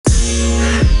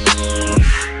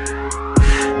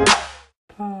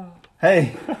Hey,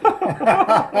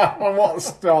 what a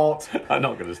start. I'm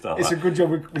not going to start It's that. a good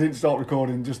job we didn't start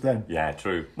recording just then. Yeah,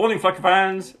 true. Morning, Flecker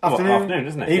fans. Afternoon,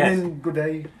 isn't it? Evening, good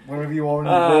day, wherever you are in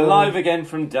the Yes. world. Live again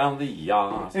from down the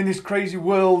yard. In this crazy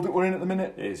world that we're in at the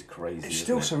minute. It is crazy. It's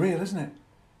still isn't surreal, isn't it?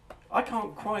 it? I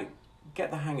can't quite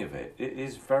get the hang of it. It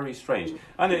is very strange.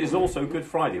 And it is also Good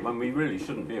Friday when we really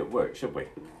shouldn't be at work, should we?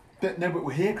 No, but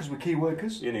we're here because we're key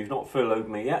workers. You know, you've not furloughed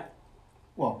me yet.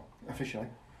 Well, officially.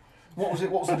 What was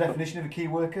it? What was the definition of a key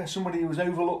worker? Somebody who was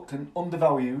overlooked and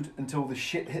undervalued until the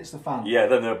shit hits the fan. Yeah,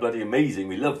 then they're bloody amazing.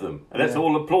 We love them. And let's Yeah.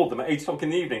 all applaud them at 8 o'clock in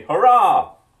the evening.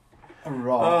 Hurrah! Right. And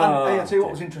hey, I'll tell you what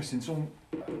dear. was interesting.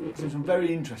 Some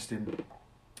very interesting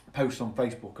posts on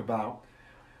Facebook about,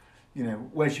 you know,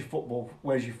 where's your football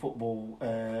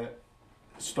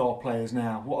star players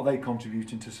now? What are they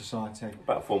contributing to society?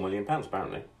 About £4 million,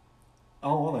 apparently.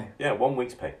 Oh, are they? Yeah, 1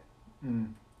 week's pay.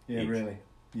 Yeah, Each. really.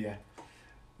 Yeah.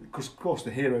 Because, of course,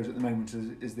 the heroes at the moment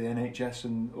is the NHS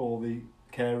and all the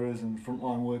carers and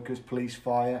frontline workers, police,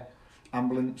 fire,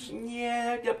 ambulance,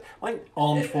 Yeah,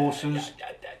 armed forces,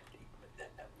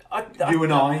 I, you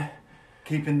and I,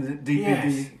 keeping the DPD.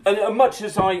 Yes. And much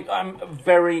as I am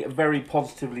very, very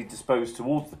positively disposed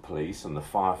towards the police and the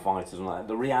firefighters and all that,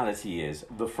 the reality is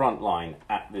the front line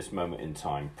at this moment in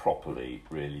time properly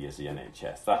really is the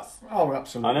NHS. That's. Oh,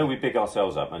 absolutely. I know we big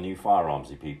ourselves up and you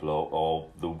firearmsy people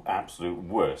are the absolute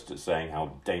worst at saying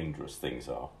how dangerous things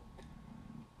are.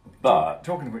 But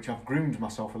Talking of which, I've groomed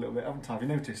myself a little bit, haven't I? Have you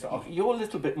noticed that? you're a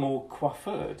little bit more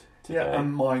coiffured today. Yeah,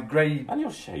 and my grey... And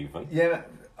you're shaven. Yeah,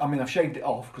 I mean, I've shaved it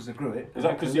off because I grew it. Is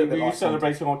that because A little you bit were like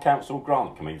celebrating on council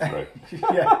grant coming through?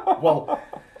 Yeah, well...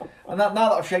 And now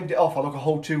that I've shaved it off, I look a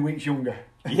whole 2 weeks younger.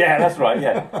 Yeah, that's right,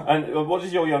 yeah. And what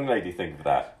does your young lady think of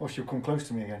that? Well, she'll come close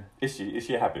to me again. Is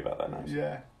she happy about that now?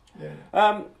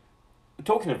 Yeah.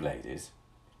 Talking of ladies,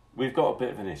 we've got a bit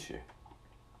of an issue.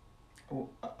 Oh,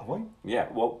 have we? Yeah,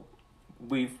 well,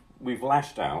 we've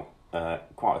lashed out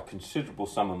quite a considerable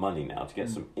sum of money now to get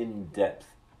some in-depth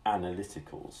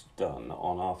analyticals done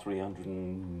on our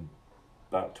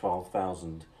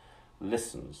 12,000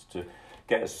 listens to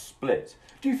get a split.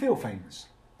 Do you feel famous?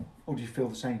 Or do you feel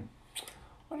the same?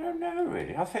 I don't know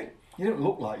really. I think You don't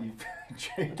look like you've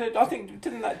changed. did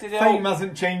Fame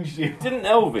hasn't changed you. Didn't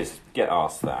Elvis get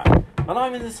asked that? And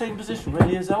I'm in the same position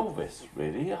really as Elvis.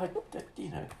 Really, I'm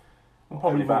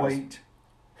probably about Overweight.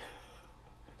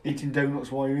 Eating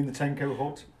donuts while you're in the Tenko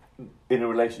hut. in a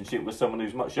relationship with someone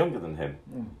who's much younger than him.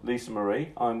 Mm. Lisa Marie,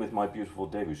 I'm with my beautiful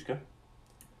Devushka.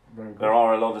 Very good. There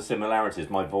are a lot of similarities.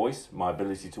 My voice, my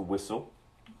ability to whistle.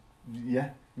 Yeah.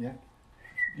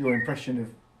 Your impression of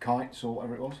kites or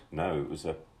whatever it was. No, it was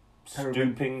a Peregrine.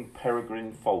 stooping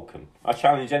peregrine falcon. I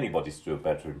challenge anybody to do a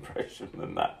better impression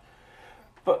than that.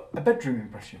 But A bedroom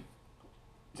impression.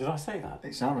 did I say that?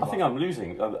 It sounded I think I'm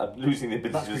losing the That's ability to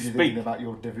because you're speak. thinking about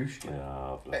your devushka.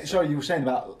 Yeah, bless her. Sorry, you were saying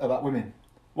about women.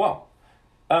 Well,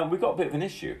 we've got a bit of an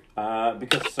issue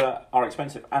because our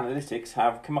expensive analytics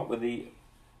have come up with the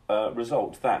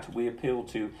result that we appeal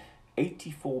to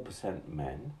 84%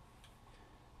 men,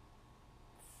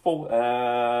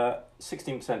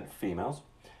 16% females,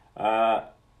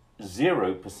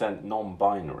 0%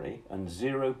 non-binary, and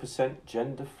 0%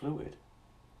 gender fluid.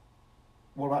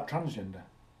 What about transgender?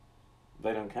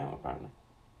 They don't count, apparently.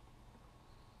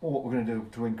 Or what we're going to do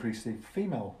to increase the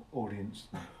female audience?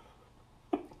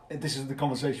 This is the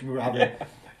conversation we were having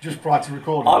just prior to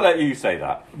recording. I'll let you say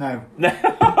that. No.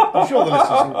 I'm sure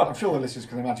the listeners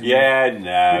can imagine. Yeah, We've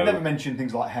no. never mentioned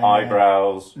things like hair,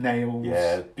 Eyebrows. nails.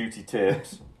 Yeah, beauty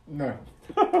tips. No.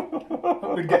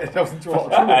 We'd get ourselves into a lot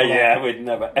of trouble. for that. Yeah, we'd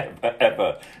never,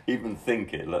 ever even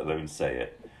think it, let alone say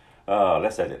it. Oh,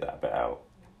 let's edit that bit out.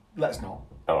 Let's not.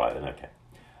 All right, then, okay.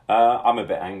 I'm a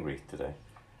bit angry today.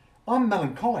 I'm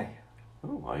melancholy.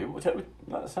 Oh, are you?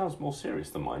 That sounds more serious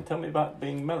than mine. Tell me about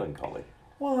being melancholy.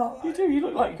 Well, You do. You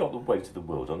look like you've got the weight of the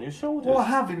world on your shoulders. Well, I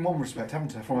have in one respect,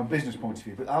 haven't I, from a business point of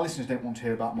view. But our listeners don't want to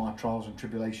hear about my trials and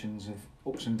tribulations of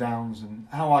ups and downs and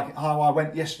how I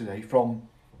went yesterday from,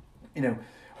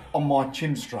 on my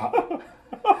chin strap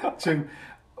to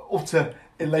utter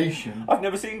elation, I've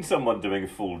never seen someone doing a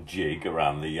full jig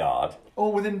around the yard.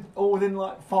 all within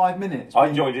like 5 minutes.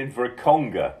 I joined in for a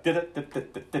conga.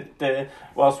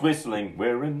 Whilst whistling,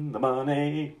 we're in the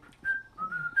money.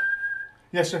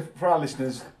 Yeah, so for our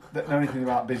listeners that know anything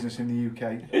about business in the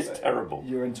UK, It's terrible.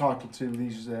 you're entitled to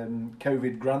these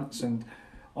COVID grants, and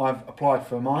I've applied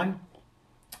for mine.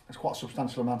 It's quite a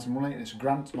substantial amount of money, and it's a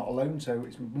grant, not a loan, so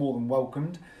it's more than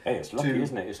welcomed. Hey, it's lucky,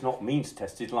 isn't it? It's not means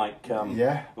tested like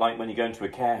like when you go into a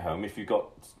care home. If you've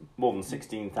got more than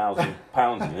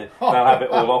 £16,000 in it, they'll have it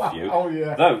all off you. Oh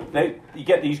yeah. Though you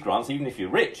get these grants even if you're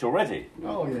rich already.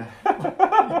 Oh yeah.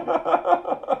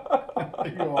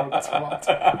 You are a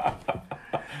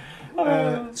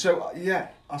twat. So yeah,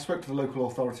 I spoke to the local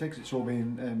authority because it's all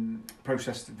being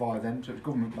processed via them, so it's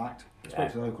government backed. I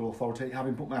spoke to the local authority,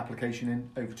 having put my application in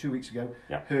over 2 weeks ago.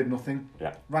 Yeah. Heard nothing.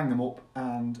 Yeah. Rang them up,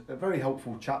 and a very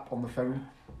helpful chap on the phone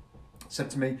said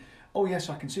to me, "Oh yes,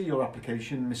 I can see your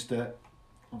application, Mr."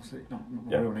 Obviously not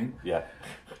my real name. Yeah.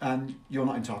 And you're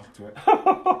not entitled to it.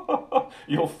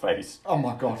 Your face. Oh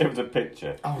my god. It was a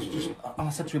picture. I was just, and I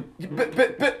said to him,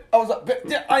 but, I was like, but,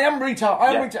 yeah, I am retail,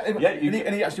 retail. Yeah,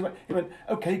 and he actually went,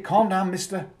 okay, calm down,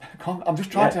 mister. I'm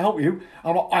just trying to help you.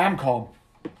 I'm like, I am calm.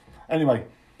 Anyway.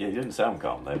 Yeah, you didn't sound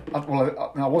calm then.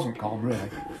 I wasn't calm, really.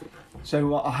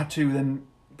 So I had to then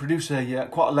produce a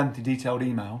quite a lengthy, detailed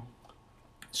email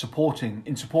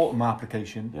in support of my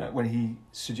application when he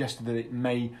suggested that it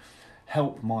may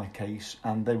help my case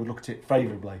and they would look at it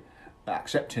favourably,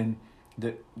 accepting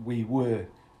that we were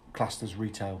classed as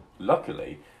retail.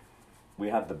 Luckily, we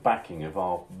had the backing of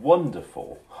our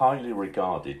wonderful, highly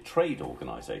regarded trade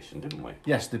organisation, didn't we?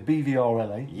 Yes, the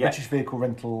BVRLA, British Vehicle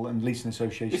Rental and Leasing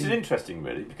Association. This is interesting,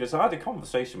 really, because I had a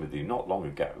conversation with you not long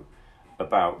ago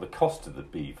about the cost of the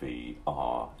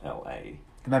BVRLA.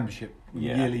 The membership,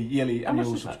 yearly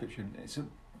annual subscription.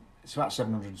 It's about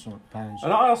 £700 and something.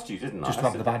 And I asked you, didn't I? Just to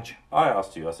have the badge. I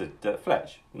asked you. I said,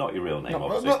 Fletch, not your real name, No,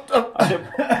 obviously. I said,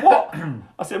 what?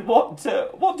 I said,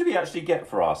 what do we actually get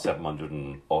for our £700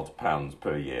 and odd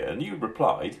per year? And you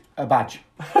replied, a badge.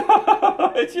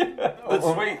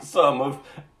 The sweet sum of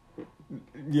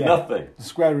nothing. The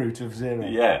square root of zero.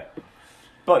 Yeah.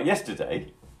 But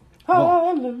yesterday.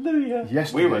 Hallelujah.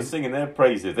 Yesterday, we were singing their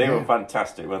praises. They were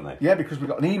fantastic, weren't they? Yeah, because we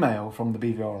got an email from the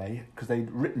BVRLA because they'd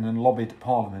written and lobbied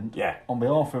Parliament on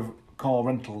behalf of car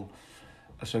rental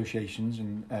associations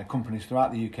and companies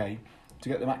throughout the UK to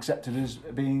get them accepted as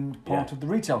being part of the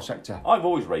retail sector. I've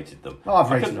always rated them. Oh,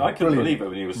 I couldn't believe it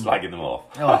when you were slagging them off.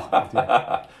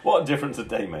 Oh, what a difference a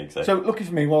day makes, eh? So, lucky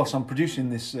for me, whilst I'm producing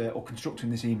this or constructing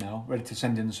this email, ready to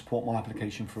send in and support my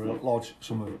application for a large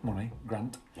sum of money,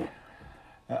 grant,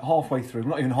 halfway through,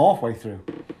 not even halfway through,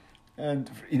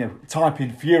 and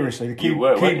typing furiously. The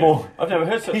keyboard. I've never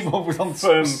heard such keyboard was on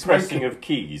firm pressing of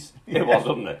keys. It was,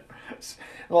 wasn't it?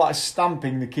 Like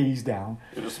stamping the keys down.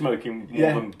 It was smoking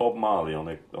more than Bob Marley on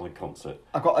a concert.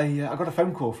 I got a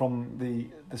phone call from the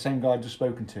same guy I'd just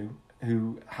spoken to,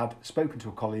 who had spoken to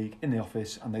a colleague in the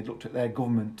office, and they'd looked at their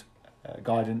government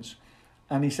guidance,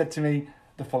 and he said to me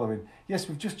the following: "Yes,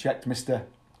 we've just checked, Mister,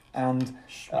 and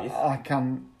I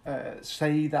can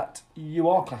say that you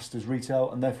are classed as retail,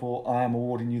 and therefore I am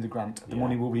awarding you the grant. The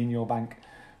money will be in your bank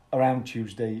around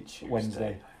Tuesday.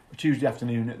 Wednesday, Tuesday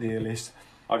afternoon at the earliest."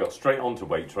 I got straight on to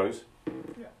Waitrose,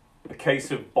 a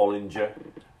case of Bollinger,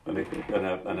 and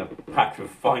a pack of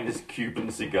finest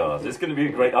Cuban cigars. It's going to be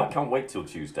a great. I can't wait till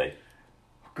Tuesday.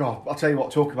 God, I'll tell you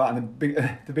what. Talk about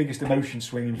the biggest emotion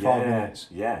swing in 5 minutes.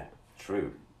 Yeah,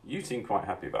 true. You seem quite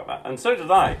happy about that, and so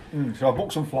did I. So I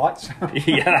booked some flights.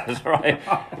 Yeah, that's right.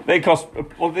 They cost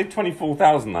they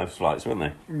 24,000 those flights, weren't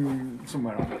they?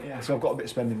 Somewhere around it. Yeah. So I've got a bit of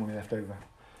spending money left over.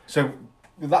 So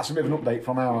that's a bit of an update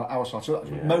from our side. So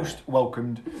that's most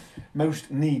welcomed,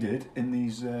 most needed in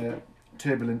these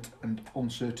turbulent and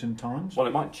uncertain times. Well,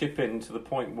 it might chip in to the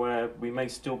point where we may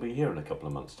still be here in a couple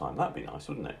of months' time. That'd be nice,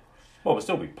 wouldn't it? Well, we'll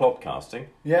still be podcasting.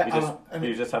 Yeah.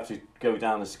 You just have to go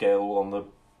down the scale on the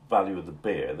value of the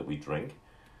beer that we drink.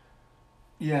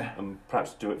 Yeah. And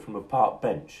perhaps do it from a park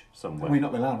bench somewhere. We're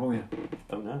not allowed, will we?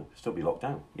 Oh no, still be locked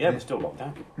down. Yeah, we're still locked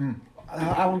down.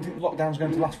 How long do you think lockdown's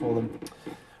going to last for them?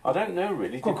 I don't know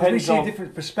really. Because we see a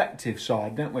different perspective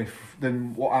side, don't we,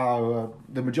 than what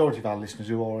the majority of our listeners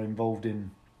who are involved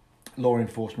in law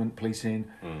enforcement, policing,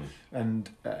 and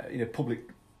public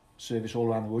service all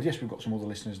around the world. Yes, we've got some other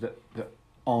listeners that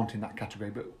aren't in that category,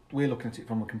 but we're looking at it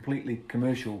from a completely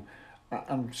commercial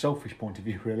and selfish point of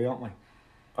view, really, aren't we?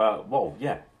 Well,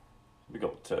 yeah. We've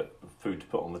got food to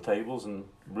put on the tables and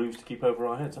roofs to keep over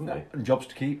our heads, haven't we? And jobs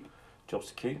to keep. Jobs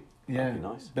to keep. Yeah, that'd be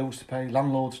nice. Bills to pay,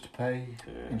 landlords to pay,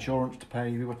 insurance to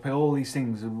pay. We've got to pay all these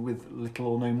things with little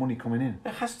or no money coming in.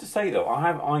 It has to say though,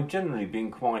 I've generally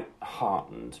been quite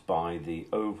heartened by the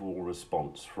overall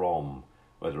response from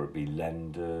whether it be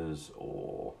lenders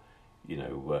or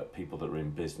people that are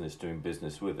in business doing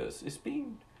business with us. It's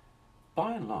been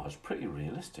by and large pretty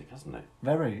realistic, hasn't it?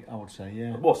 Very, I would say,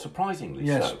 yeah. Well, surprisingly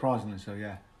so. Yeah, surprisingly so,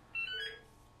 yeah.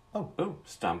 Oh,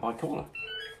 standby caller.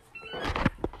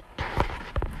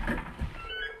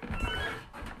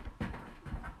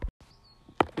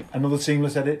 Another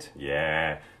seamless edit.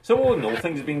 Yeah. So all in all,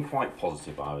 things have been quite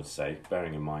positive, I would say,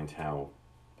 bearing in mind how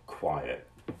quiet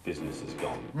business has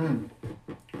gone.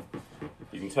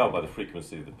 You can tell by the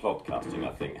frequency of the podcasting,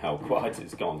 I think, how quiet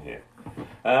it's gone here.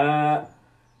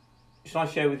 Shall I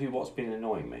share with you what's been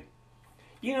annoying me?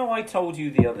 You know, I told you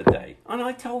the other day, and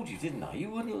I told you, didn't I? You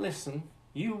wouldn't listen.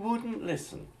 You wouldn't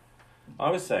listen.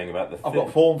 I was saying about the... I've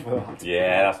got form for that.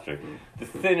 Yeah, that's true. The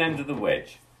thin end of the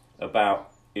wedge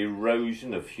about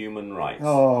erosion of human rights.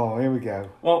 Oh, here we go.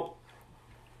 Well,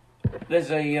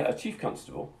 there's a chief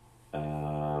constable,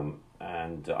 and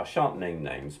I shan't name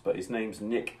names, but his name's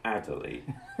Nick Adderley.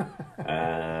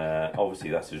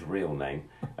 Obviously, that's his real name,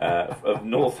 of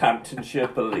Northamptonshire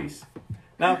Police.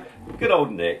 Now, good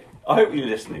old Nick, I hope you're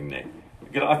listening, Nick.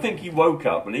 Because I think he woke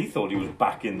up and he thought he was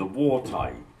back in the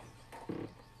wartime.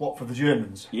 What, for the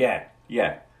Germans? Yeah.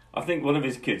 I think one of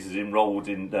his kids is enrolled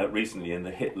in recently in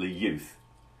the Hitler Youth.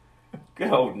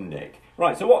 Good old Nick.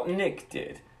 Right, so what Nick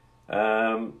did,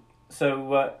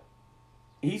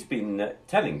 he's been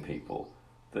telling people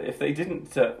that if they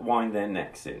didn't wind their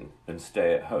necks in and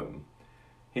stay at home,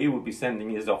 he would be sending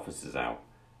his officers out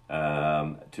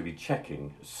to be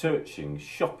searching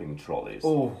shopping trolleys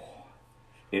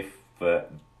if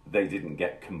they didn't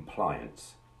get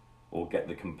compliance or get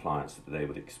the compliance that they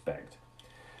would expect.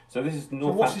 So this is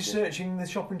Northampton. So what's he searching the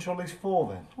shopping trolleys for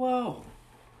then? Well,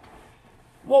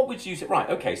 what would you say? Right,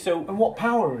 okay, so... And what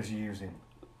power is he using?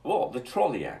 What? The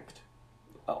Trolley Act.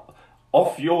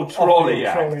 Off your Trolley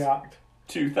Act. Trolley Act.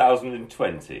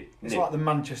 2020. It's Nick. like the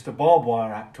Manchester Barbed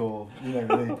Wire Act, or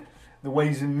the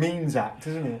Ways and Means Act,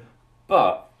 isn't it?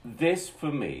 But this,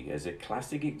 for me, is a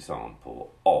classic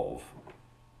example of...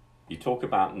 You talk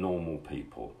about normal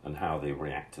people and how they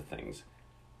react to things.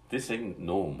 This ain't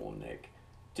normal, Nick.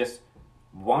 Just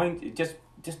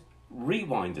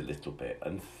rewind a little bit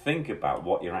and think about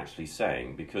what you're actually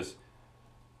saying, because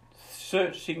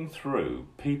searching through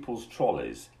people's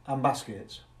trolleys and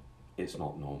baskets, it's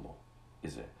not normal,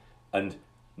 is it? And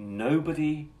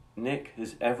nobody, Nick,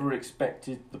 has ever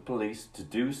expected the police to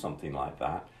do something like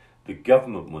that. The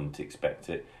government wouldn't expect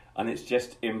it, and it's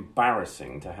just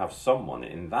embarrassing to have someone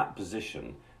in that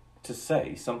position to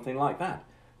say something like that.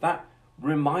 That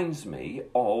reminds me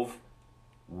of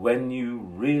when you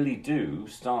really do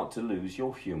start to lose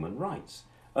your human rights.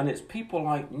 And it's people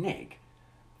like Nick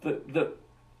that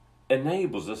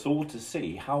enables us all to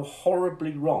see how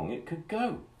horribly wrong it could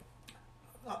go.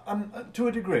 To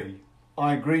a degree,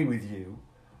 I agree with you.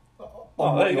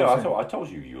 Oh, there you go. I told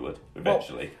you would,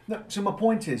 eventually. Well, no, so my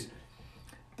point is,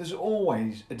 there's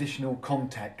always additional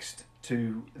context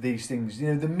to these things.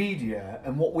 You know, the media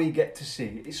and what we get to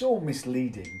see, it's all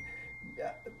misleading.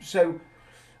 So...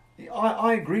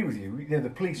 I agree with you. You know, the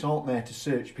police aren't there to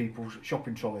search people's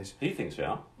shopping trolleys. He thinks we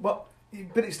are. Well,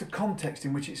 but it's the context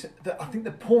in which it's. I think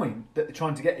the point that they're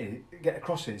trying to get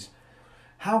across is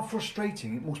how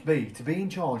frustrating it must be to be in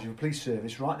charge of a police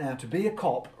service right now, to be a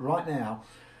cop right now,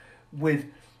 with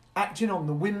acting on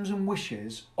the whims and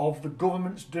wishes of the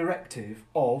government's directive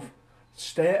of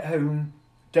stay at home,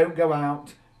 don't go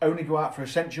out, only go out for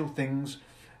essential things.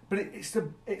 But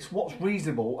it's what's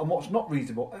reasonable and what's not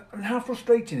reasonable. And how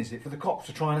frustrating is it for the cops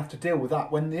to try and have to deal with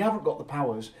that when they haven't got the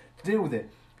powers to deal with it?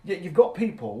 Yet you've got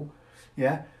people,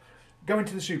 going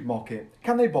to the supermarket.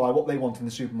 Can they buy what they want in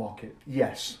the supermarket?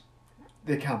 Yes,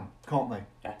 they can, can't they?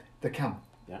 Yeah. They can.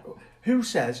 Yeah. Who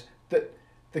says that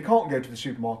they can't go to the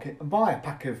supermarket and buy a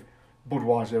pack of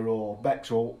Budweiser or Beck's,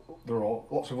 or there are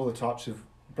lots of other types of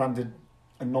branded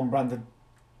and non-branded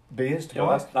beers to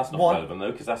buy? That's not relevant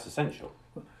though, because that's essential.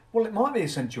 Well, it might be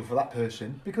essential for that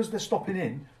person because they're stopping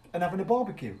in and having a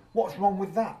barbecue. What's wrong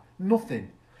with that?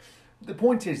 Nothing. The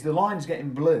point is the line's getting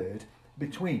blurred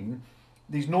between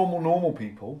these normal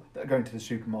people that are going to the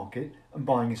supermarket and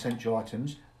buying essential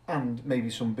items and maybe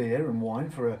some beer and wine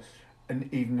for an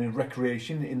evening of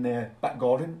recreation in their back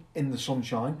garden in the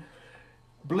sunshine,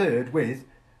 blurred with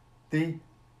the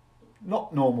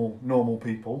not normal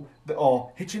people that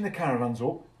are hitching the caravans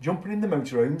up, jumping in the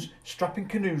motorhomes, strapping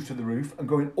canoes to the roof and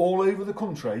going all over the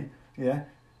country,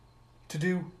 to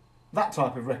do that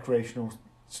type of recreational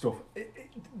stuff.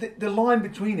 The line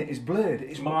between it is blurred.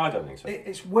 I don't think so.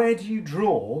 It's where do you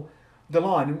draw the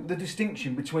line, the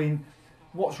distinction between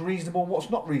what's reasonable and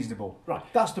what's not reasonable. Right.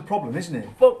 That's the problem, isn't it?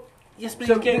 Well, yes, but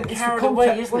he's getting carried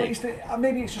away, isn't he?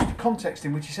 Maybe it's just the context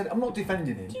in which he said it. I'm not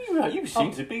defending him. You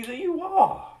seem to be that you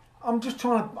are. I'm just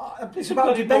trying to... It's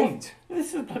about debate.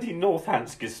 This is bloody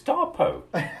Northants Gestapo.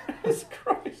 Jesus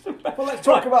Christ. Well, let's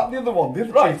talk about the other one. The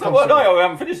other right, so, no, I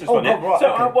haven't finished this one yet.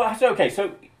 Right, okay.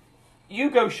 So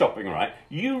you go shopping, right?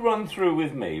 You run through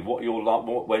with me what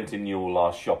went in your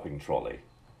last shopping trolley.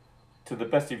 to the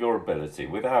best of your ability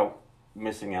without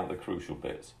missing out the crucial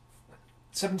bits.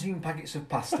 17 packets of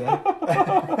pasta.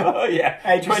 Yeah,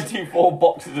 Eggs. 24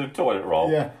 boxes of toilet roll.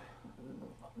 Yeah.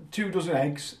 2 dozen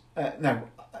eggs. No.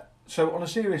 So on a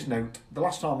serious note, the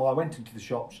last time I went into the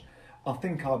shops, I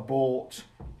think I bought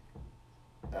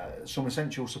some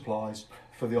essential supplies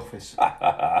for the office,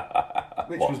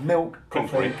 which What? was milk, coffee.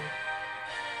 Country.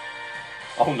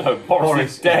 Oh no,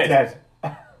 Boris is dead.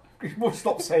 You must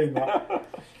stop saying that.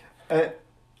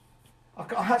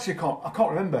 I actually can't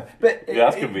remember. But Yeah,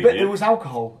 that's but convenient. there was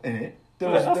alcohol in it.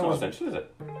 That's not essential, is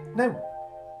it? No.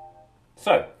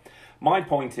 So, my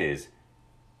point is,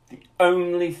 the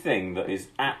only thing that is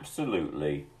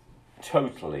absolutely,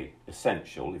 totally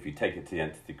essential, if you take it to the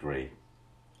nth degree,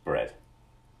 bread.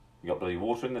 You got bloody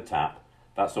water in the tap.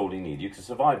 That's all you need. You can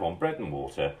survive on bread and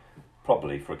water,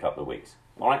 probably for a couple of weeks.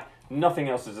 All right. Nothing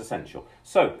else is essential.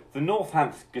 So, the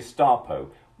Northampton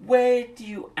Gestapo. Where do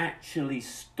you actually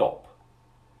stop?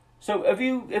 So, have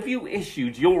you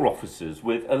issued your officers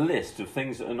with a list of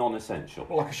things that are non-essential?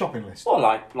 Well, like a shopping list. Well,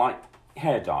 like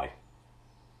hair dye,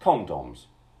 condoms,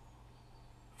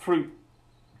 fruit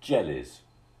jellies,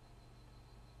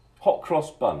 hot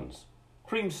cross buns,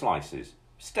 cream slices,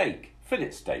 steak,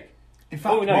 fillet steak. In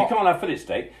fact, Oh no, you can't have fillet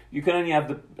steak. You can only have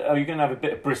you're going to have a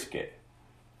bit of brisket.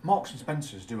 Marks and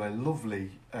Spencers do a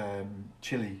lovely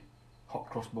chili hot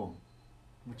cross bun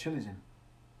with chilies in.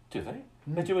 Do they?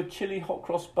 They do a chili hot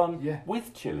cross bun Yeah.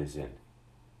 with chilies in.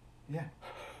 Yeah.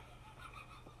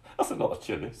 That's a lot of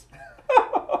chilies.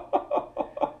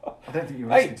 I don't think you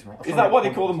were Hey, listening to me. is that why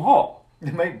they call them hot?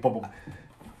 They make bubble.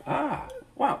 Ah,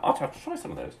 wow! I'll have to try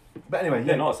some of those. But anyway,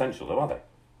 They're yeah. not essential, though, are they?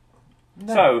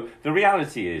 No. So the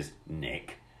reality is,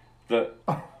 Nick, that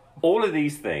all of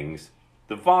these things,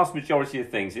 the vast majority of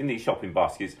things in these shopping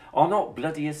baskets are not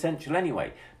bloody essential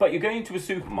anyway. But you're going into a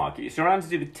supermarket, you're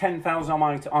surrounded with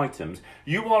 10,000 items,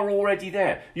 you are already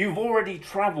there. You've already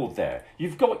travelled there.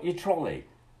 You've got your trolley.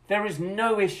 There is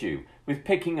no issue with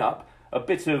picking up a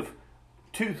bit of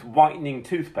tooth whitening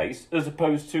toothpaste as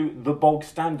opposed to the bog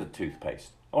standard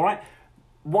toothpaste. All right?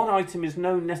 One item is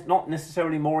not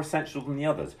necessarily more essential than the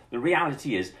others. The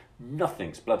reality is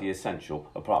nothing's bloody essential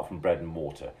apart from bread and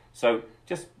water. So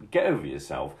just get over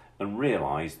yourself and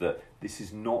realise that this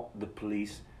is not the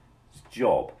police's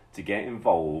job to get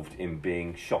involved in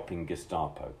being shopping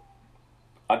Gestapo.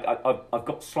 I've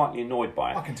got slightly annoyed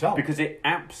by it. I can tell. Because it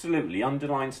absolutely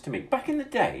underlines to me. Back in the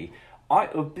day,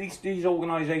 these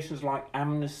organisations like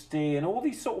Amnesty and all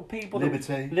these sort of people...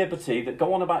 Liberty that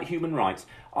go on about human rights.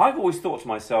 I've always thought to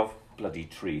myself, bloody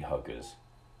tree huggers.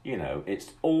 You know,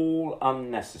 it's all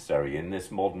unnecessary in this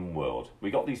modern world.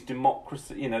 We got these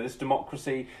this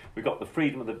democracy, we got the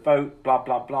freedom of the vote, blah,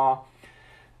 blah, blah.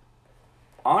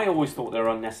 I always thought they were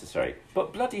unnecessary.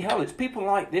 But bloody hell, it's people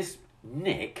like this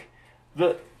Nick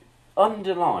that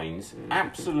underlines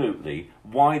absolutely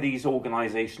why these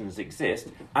organisations exist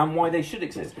and why they should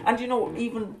exist. And you know what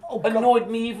even annoyed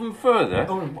me even further?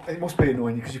 Oh, it must be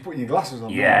annoying because you're putting your glasses on.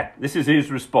 Yeah, this is his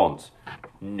response.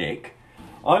 Nick,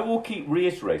 I will keep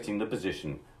reiterating the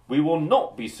position. We will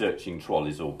not be searching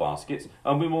trolleys or baskets,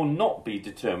 and we will not be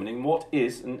determining what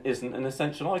is and isn't an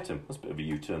essential item. That's a bit of a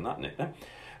U-turn, that, Nick.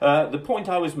 The point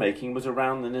I was making was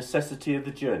around the necessity of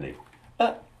the journey.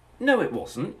 No, it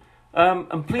wasn't.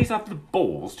 And please have the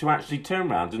balls to actually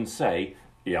turn around and say,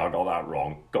 yeah, I got that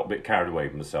wrong. Got a bit carried away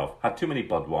with myself. Had too many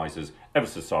Budweisers. Ever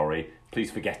so sorry.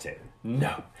 Please forget it.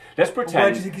 No. Let's pretend...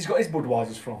 Where do you think he's got his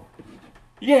Budweisers from?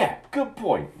 Yeah, good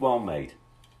point. Well made.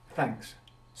 Thanks.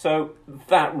 So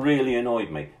that really annoyed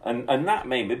me. And that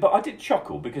made me... But I did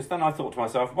chuckle because then I thought to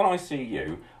myself, when I see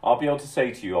you, I'll be able to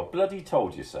say to you, I bloody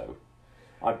told you so.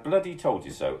 I bloody told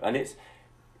you so. And it's...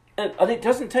 And it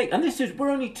doesn't take... And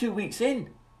we're only 2 weeks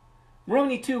in. We're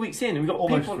only 2 weeks in and we've got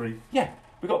Almost people... 3. Yeah,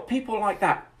 we've got people like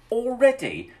that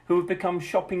already who have become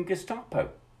shopping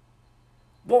Gestapo.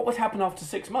 What would happen after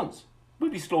 6 months?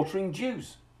 We'd be slaughtering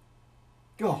Jews.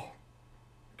 God,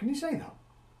 can you say that?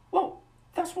 Well,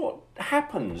 that's what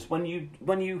happens when you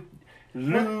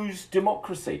lose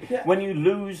democracy, Yeah. when you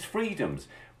lose freedoms.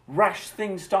 Rash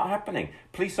things start happening.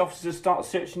 Police officers start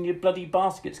searching your bloody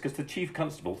baskets because the chief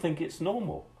constable think it's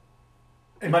normal.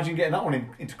 Imagine getting that one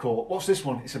into court. What's this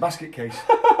one? It's a basket case.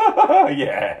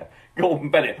 Yeah, Gordon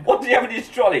Bennett. What did he have in his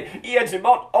trolley? He had some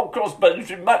hot cross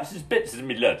buns with Max's bits as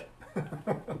me lad.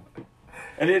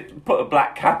 And he'd put a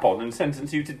black cap on and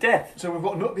sentence you to death. So we've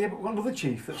got another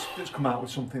chief that's come out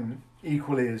with something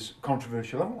equally as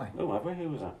controversial, haven't we? Oh, have we? Who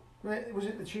was that? Was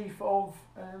it the chief of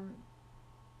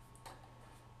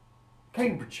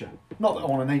Cambridgeshire? Not that I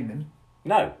want to name him.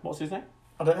 No. What's his name?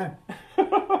 I don't know.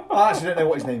 I actually don't know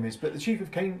what his name is, but the chief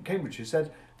of Cambridgeshire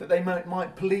said that they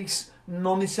might police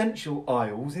non-essential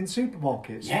aisles in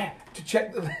supermarkets. Yeah. To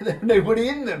check that there's nobody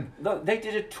in them. No, they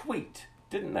did a tweet,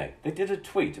 didn't they? They did a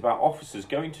tweet about officers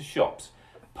going to shops,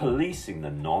 policing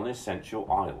the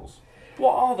non-essential aisles.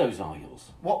 What are those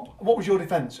aisles? What was your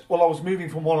defence? Well, I was moving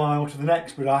from one aisle to the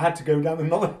next, but I had to go down the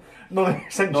non-essential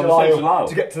Non-essential aisle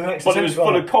to get to the next. But it was full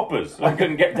aisle. of coppers. I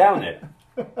couldn't get down it.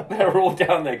 They were all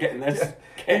down there getting their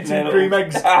Eating cream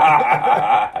eggs.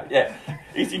 Yeah,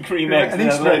 eating cream eggs And and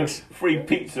a Easter load of eggs. free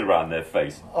pizza around their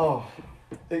face. Oh,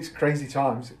 it's crazy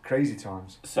times. Crazy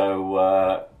times. So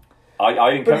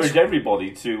I encourage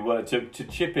everybody to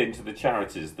chip into the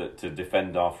charities that to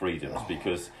defend our freedoms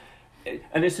because,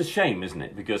 and it's a shame, isn't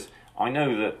it? Because I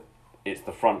know that it's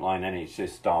the frontline NHS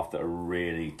staff that are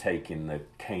really taking the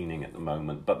caning at the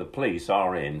moment, but the police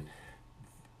are in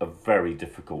a very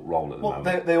difficult role at the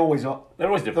moment. They always are. They're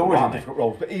always difficult, They're always in aren't they? difficult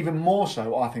roles, but even more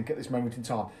so, I think, at this moment in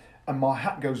time. And my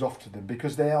hat goes off to them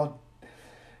because they are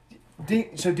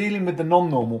dealing with the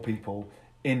non-normal people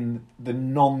in the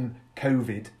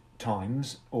non-COVID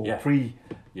times or pre.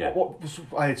 Yeah. What was,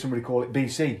 I had somebody call it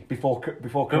BC before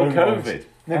Oh, coronavirus. COVID.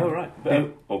 No, Oh,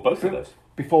 right. Or both of those.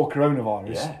 Before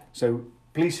coronavirus. Yeah. So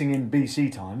policing in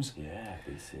BC times, Yeah,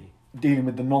 BC. dealing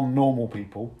with the non-normal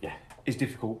people, Yeah. is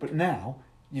difficult. But now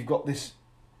you've got this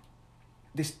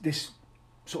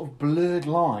sort of blurred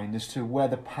line as to where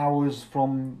the powers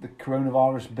from the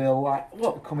Coronavirus Bill Act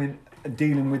come in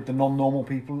dealing with the non-normal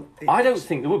people. I don't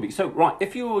think there would be. So, right,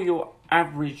 if you were your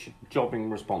average jobbing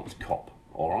response cop,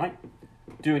 all right,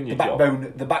 doing your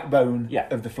job. The backbone Yeah.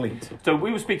 of the fleet. So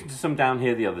we were speaking to some down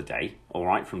here the other day, all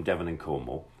right, from Devon and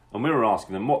Cornwall, and we were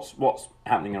asking them what's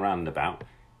happening around and about.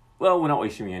 Well, we're not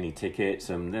issuing any tickets,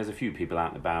 and there's a few people out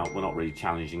and about. We're not really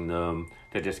challenging them.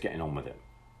 They're just getting on with it.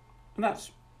 And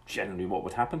that's generally what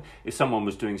would happen. If someone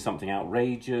was doing something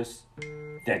outrageous,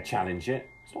 they'd challenge it.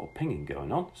 There's a lot of pinging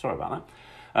going on. Sorry about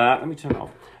that. Let me turn it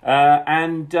off.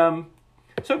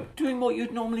 So doing what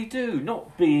you'd normally do,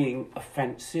 not being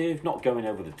offensive, not going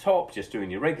over the top, just doing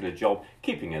your regular job,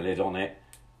 keeping a lid on it,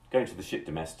 going to the ship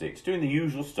domestics, doing the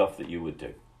usual stuff that you would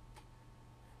do.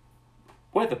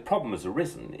 Where the problem has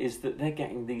arisen is that they're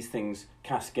getting these things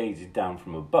cascaded down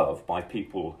from above by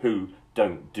people who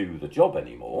don't do the job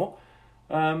anymore,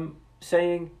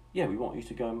 saying, yeah, we want you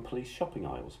to go and police shopping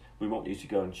aisles. We want you to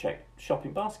go and check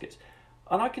shopping baskets.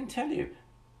 And I can tell you,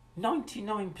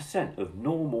 99% of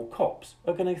normal cops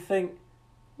are going to think,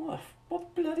 what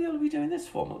the bloody hell are we doing this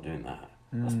for? I'm not doing that.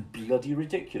 That's bloody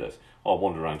ridiculous. I'll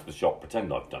wander around to the shop,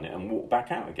 pretend I've done it, and walk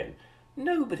back out again.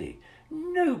 Nobody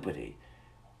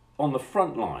on the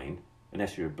front line,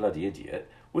 unless you're a bloody idiot,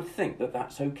 would think that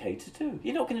that's okay to do.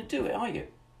 You're not going to do it, are you?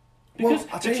 Because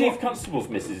the chief constable's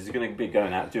missus is going to be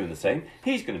going out doing the same.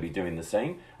 He's going to be doing the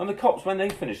same. And the cops, when they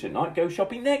finish at night, go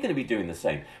shopping, they're going to be doing the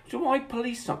same. So why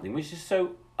police something which is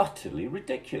so utterly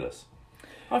ridiculous?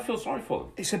 I feel sorry for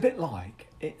them. It's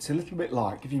a little bit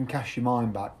like, if you can cast your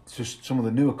mind back, just some of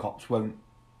the newer cops won't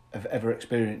have ever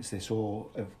experienced this or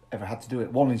have ever had to do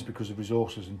it. One is because of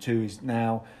resources, and two is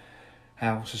now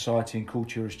how society and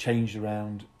culture has changed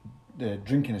around the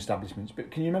drinking establishments. But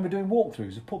can you remember doing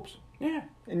walkthroughs of pubs? Yeah.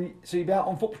 And so you'd be out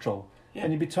on foot patrol,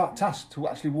 and you'd be tasked to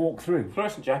actually walk through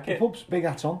Fluorescent the jacket. pubs, big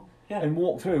hat on, and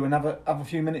walk through and have a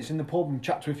few minutes in the pub and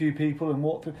chat to a few people and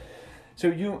walk through. So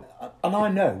I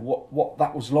know what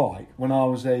that was like when I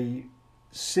was a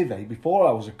civvy, before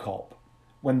I was a cop,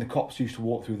 when the cops used to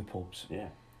walk through the pubs. Yeah.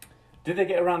 Did they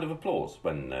get a round of applause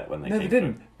when they came No, they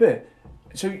didn't. through? But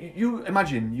so you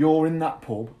imagine you're in that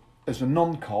pub as a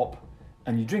non-cop,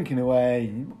 and you're drinking away,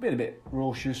 and being a bit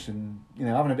raucous, and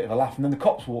having a bit of a laugh, and then the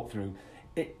cops walk through.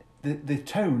 The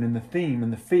tone and the theme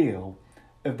and the feel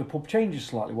of the pub changes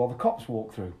slightly while the cops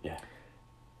walk through. Yeah.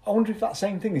 I wonder if that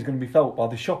same thing is going to be felt by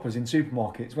the shoppers in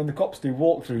supermarkets when the cops do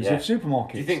walkthroughs of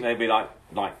supermarkets. Do you think they'd be like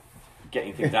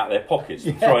getting things out of their pockets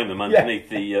and throwing them underneath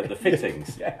the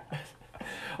fittings? Yeah.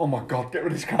 Oh my God! Get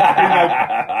rid of this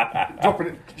guy. Dropping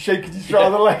it, shaking his straight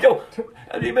on the leg.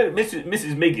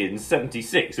 Mrs. Miggins,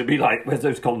 76, would be like, "Where's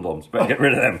those condoms? Better get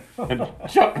rid of them and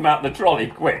chuck them out the trolley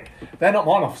quick." They're not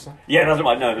mine, officer. Yeah, that's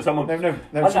what I know. Someone. No.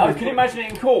 Can you imagine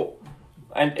it in court?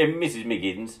 And Mrs.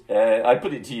 Miggins, I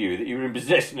put it to you that you were in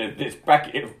possession of this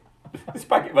packet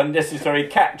of unnecessary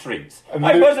cat treats.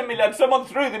 I wasn't, my lad. Someone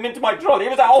threw them into my trolley. It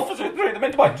was that officer who threw them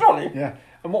into my trolley. Yeah.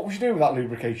 And what was you doing with that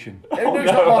lubrication? Oh, no,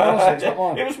 it's not mine, honestly, it's not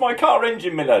mine. It was my car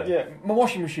engine, my lad. Yeah, my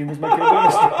washing machine was making a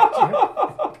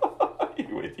mistake.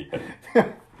 You idiot.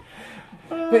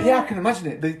 But yeah, I can imagine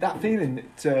it. That feeling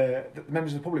that the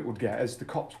members of the public would get as the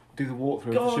cops do the walkthrough of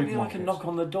the God, supermarkets. it'd be like a knock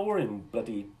on the door in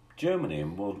bloody Germany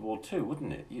in World War II,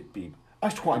 wouldn't it? You'd be I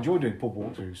used to quite enjoy doing pub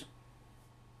walkthroughs.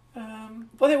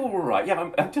 Well, they were all right. Yeah,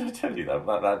 did I tell you that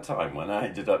about that time when I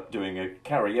ended up doing a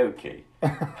karaoke?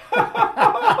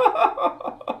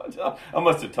 I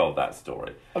must have told that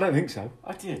story. I don't think so.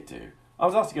 I did do. I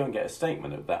was asked to go and get a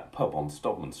statement at that pub on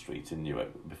Stodman Street in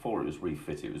Newark before it was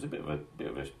refitted. It was a bit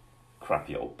of a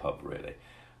crappy old pub, really.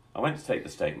 I went to take the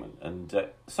statement, and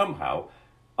somehow,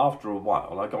 after a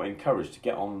while, I got encouraged to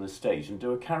get on the stage and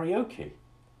do a karaoke.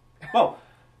 Well,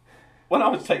 when I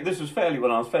was this was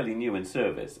when I was fairly new in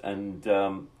service, and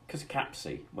because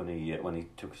Capsy, when he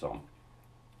took us on,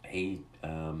 he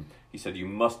said you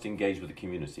must engage with the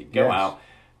community. Go out,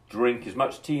 drink as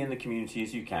much tea in the community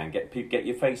as you can. Get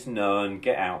your face known.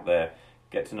 Get out there.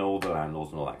 Get to know all the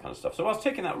landlords and all that kind of stuff. So I was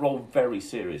taking that role very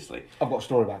seriously. I've got a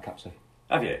story about Capsy.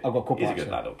 Have you? I've got a couple. He's a good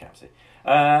lad, old Capsy.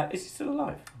 Is he still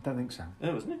alive? I don't think so.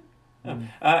 No, isn't he? No.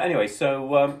 Anyway,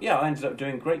 so I ended up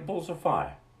doing Great Balls of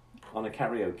Fire on a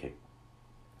karaoke.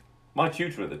 My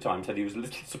tutor at the time said he was a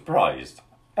little surprised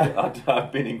that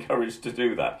I'd been encouraged to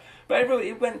do that. But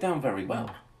it went down very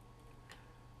well.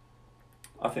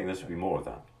 I think there should be more of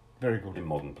that. Very good. In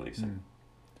modern policing.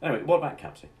 Anyway, what about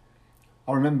Capsy?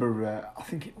 I remember, I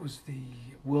think it was the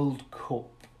World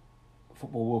Cup,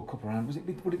 Football World Cup around, would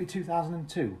it be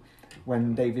 2002,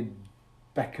 when David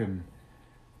Beckham,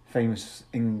 famous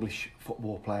English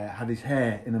football player, had his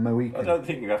hair in a Mohican. I don't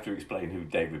think you have to explain who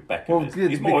David Beckham is.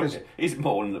 He's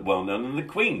more well known than the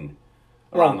Queen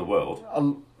around the world.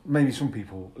 Maybe some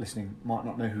people listening might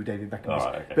not know who David Beckham is.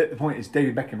 Right, okay. But the point is,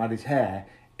 David Beckham had his hair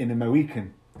in a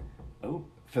Mohican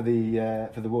for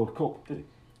the World Cup. Did he?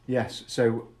 Yes.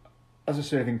 So, as a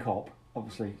serving cop,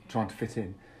 obviously trying to fit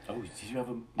in. Oh, did you have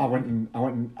a? I went and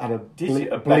had a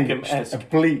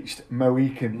bleached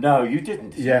Mohican. No, you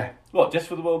didn't. Did Yeah. You? What? Just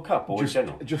for the World Cup or in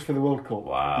general? Just for the World Cup.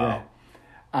 Wow. Yeah.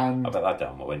 And I bet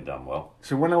that went down well.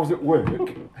 So when I was at work,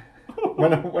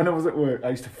 when I was at work, I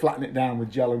used to flatten it down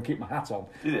with gel and keep my hat on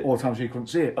all the time so you couldn't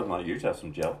see it. I'd like you to have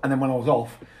some gel. And then when I was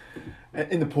off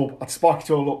in the pub, I'd spike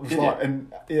it all up,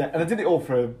 and I did it all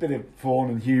for a bit of fun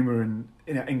and humour and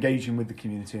engaging with the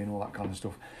community and all that kind of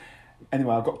stuff.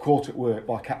 Anyway, I got caught at work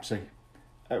by Capsy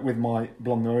with my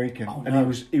blonde Mohican,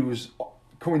 and he was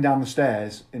coming down the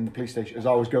stairs in the police station as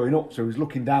I was going up, so he was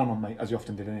looking down on me, as he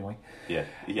often did anyway. Yeah.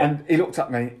 And he looked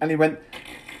at me and he went,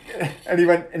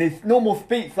 in his normal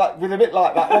speech, with a bit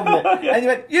like that, wasn't it? Yeah. And he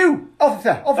went, "You,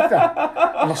 officer."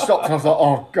 And I stopped and I thought,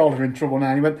 oh God, we're in trouble now.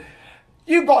 And he went,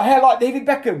 "You've got hair like David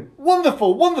Beckham.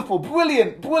 Wonderful,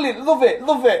 brilliant, love it."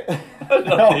 I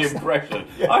love the impression.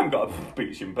 Yeah. I haven't got a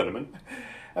speech impediment.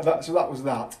 So that was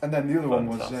that. And then the other one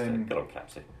was... Good old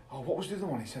Capsy. Oh, what was the other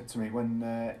one he said to me when...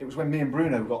 it was when me and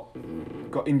Bruno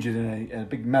got injured in a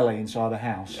big melee inside a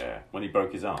house. Yeah, when he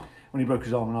broke his arm. When he broke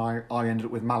his arm, and I ended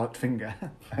up with mallet finger.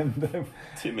 And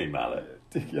Timmy Mallet.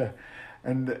 Yeah.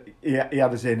 And he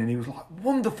had us in, and he was like,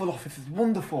 "Wonderful, officers,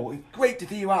 wonderful. It's great to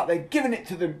see you out there, giving it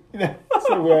to them."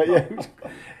 So, yeah, it was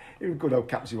good old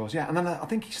Capsy was, yeah. And then I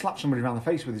think he slapped somebody around the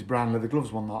face with his brown leather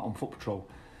gloves one night on foot patrol.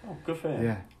 Oh, good for him.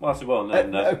 Yeah. Well, that's well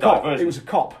known. A cop. It was a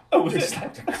cop. Oh, was he it?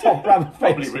 slapped a cop round the face.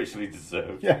 Probably richly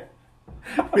deserved. Yeah.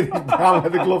 With his brown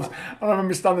leather gloves. And I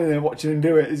remember standing there watching him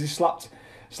do it as he slapped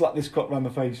this cop round the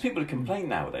face. People would complain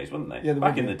nowadays, wouldn't they? Yeah,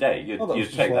 back in the day, you'd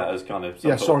take that as kind of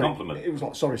some sort of compliment. It was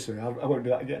like, "Sorry, sir, I won't do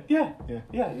that again." Yeah.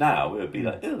 Now it would be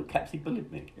like, "Oh, Capsy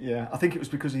bullied me." Yeah, I think it was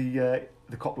because the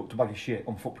cop looked a bag of shit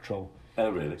on foot patrol.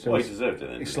 Oh, really? So he deserved it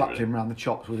then. He slapped him round the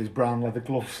chops with his brown leather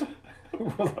gloves.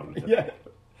 Yeah.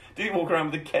 Did he walk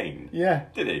around with a cane? Yeah.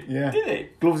 Did he? Yeah. Did he?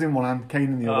 Gloves in one hand,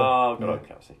 cane in the other. Oh, God, old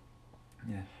Capsy.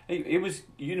 Yeah. He was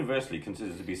universally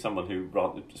considered to be someone who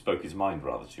spoke his mind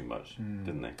rather too much,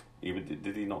 didn't he?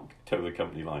 Did he not toe the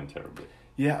company line terribly?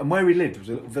 Yeah, and where he lived was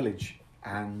a little village,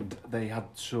 and they had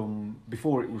some,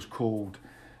 before it was called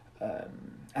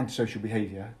antisocial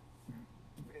behaviour,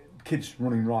 kids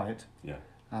running riot. Yeah.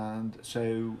 And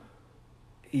so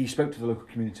he spoke to the local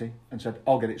community and said,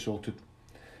 "I'll get it sorted."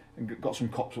 And got some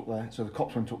cops up there. So the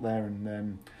cops went up there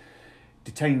and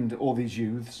detained all these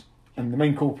youths. And the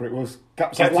main culprit was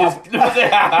Capsy. Yeah.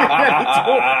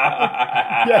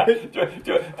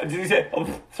 Did he say, "Oh,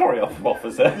 sorry,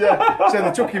 officer"? Yeah. So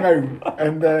they took him home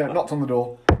and knocked on the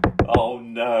door. Oh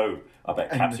no! I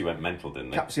bet Capsy went mental,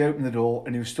 didn't he? Capsy opened the door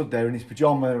and he was stood there in his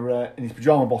pyjama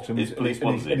bottoms, his police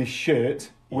onesie, and his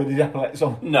shirt with his epaulets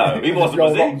on. No, he wasn't.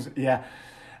 Was he? Bottoms. Yeah.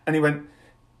 And he went,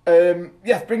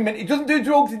 "Yes, bring him in. He doesn't do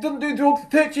drugs.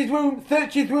 Search his room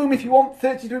if you want.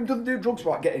 Search his room. Doesn't do drugs."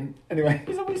 Right, get in. Anyway.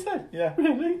 Is that what he said? Yeah.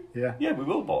 Really? Yeah. Yeah, we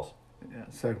will, boss. Yeah.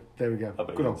 So there we go. I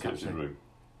bet good we old can search Capsy. his room.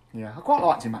 Yeah, I quite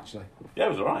liked him actually. Yeah, it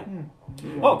was all right.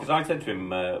 Well, because I said to him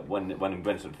when we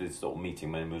went to this sort of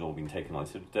meeting when it was all been taken, I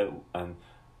said,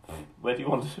 where do you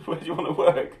want to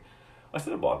work? I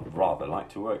said, well, I'd rather like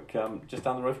to work just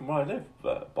down the road from where I live,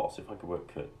 boss. If I could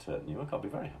work at Newark, I'd be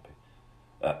very happy.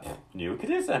 Newark it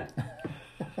is then.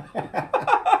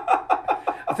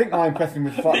 I think I impressed him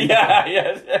with the fact. Yeah,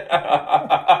 yes.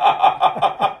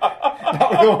 That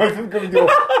was almost as good as your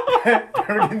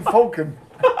Peregrine Falcon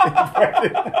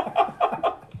impression.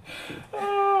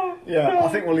 Yeah, I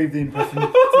think we'll leave the impression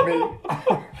to me.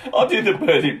 I'll do the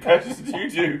bird impressions you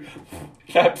do,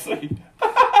 Capsy.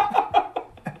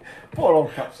 Poor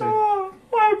old Capsy.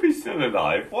 Why would he be still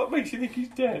alive? What makes you think he's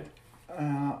dead?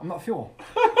 I'm not sure.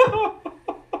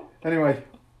 Anyway.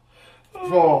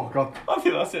 Oh, God. I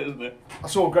think that's it, isn't it? I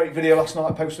saw a great video last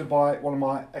night posted by one of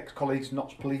my ex-colleagues,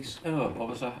 Notts Police. Oh, what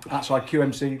was that? Outside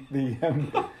QMC, the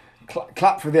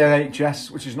clap for the NHS,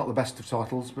 which is not the best of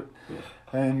titles, but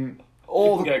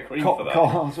all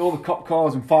the cop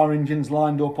cars and fire engines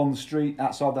lined up on the street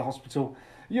outside the hospital.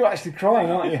 You're actually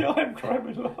crying, aren't you? Yeah, I'm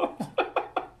crying a lot.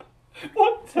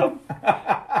 What?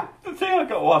 The thing I've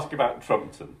got to ask about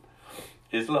Trumpton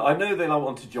is, look, I know they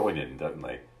want to join in, don't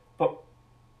they? But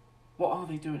what are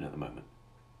they doing at the moment?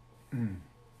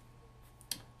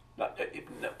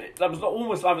 That was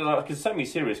almost like a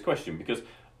semi-serious question, because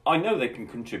I know they can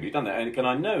contribute, don't they? And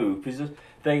I know because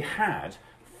they had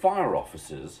fire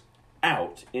officers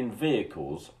out in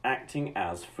vehicles acting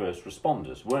as first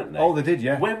responders, weren't they? Oh, they did,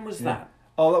 yeah. When was that?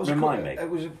 Oh, that was Remind me. It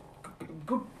was a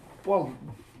good. Well,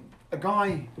 a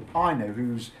guy I know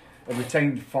who's a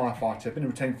retained firefighter, been a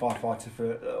retained firefighter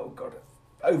for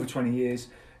over 20 years.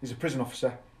 He's a prison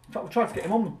officer. In fact, we tried to get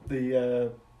him on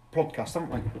the podcast,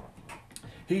 haven't we?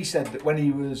 He said that when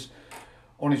he was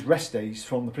on his rest days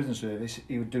from the prison service,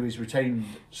 he would do his retained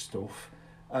stuff,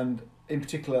 and in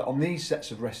particular on these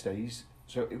sets of rest days.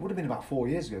 So it would have been about 4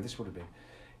 years ago. This would have been.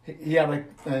 He had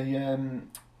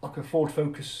a Ford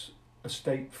Focus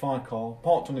estate fire car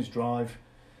parked on his drive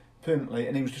permanently,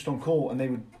 and he was just on call. And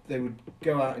they would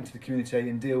go out into the community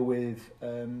and deal with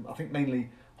I think mainly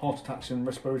heart attacks and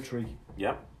respiratory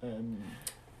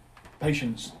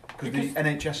patients, because the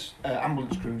NHS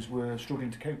ambulance crews were struggling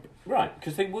to cope. Right,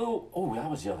 because they will. Oh, that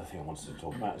was the other thing I wanted to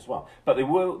talk about as well. But they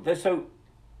will. So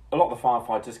a lot of the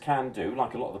firefighters can do,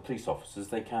 like a lot of the police officers,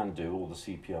 they can do all the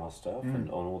CPR stuff and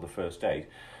on all the first aid.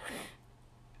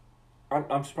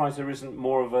 I'm surprised there isn't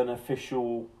more of an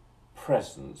official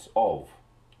presence of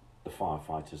the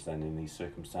firefighters then in these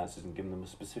circumstances and giving them a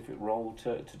specific role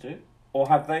to do. Or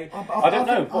have they? I don't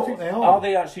know. I think they are. Are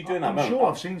they actually doing that? I'm sure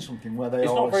I've seen something where they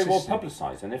It's are. not very well assisting.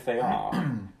 publicised, and if they are,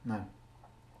 No.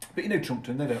 But you know,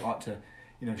 Trumpton, they don't like to,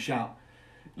 shout.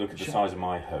 Look at the size of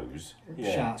my hose.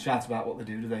 Yeah. Shout about what they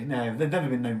do they? No, they've never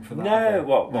been known for that.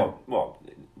 No, well,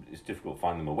 it's difficult to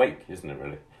find them awake, isn't it?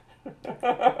 Really.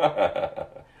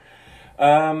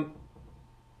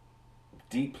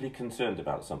 Deeply concerned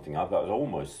about something. I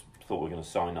almost thought we were going to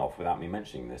sign off without me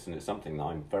mentioning this, and it's something that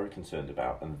I'm very concerned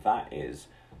about, and that is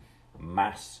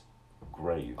mass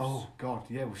graves. Oh God,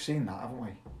 yeah, we've seen that, haven't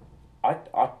we?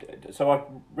 So I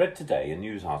read today a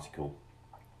news article,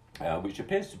 which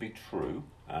appears to be true,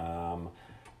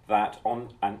 that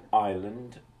on an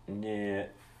island near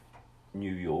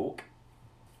New York,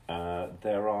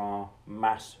 there are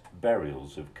mass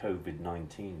burials of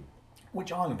COVID-19.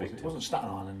 Which island was victims. it? It wasn't Staten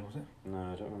Island, was it? No,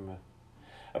 I don't remember.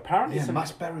 Apparently, Yeah,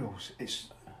 mass burials. It's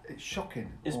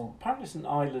shocking. Apparently it's an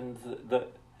island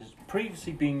that has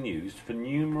previously been used for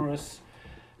numerous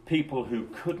people who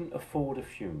couldn't afford a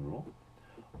funeral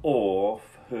or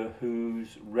for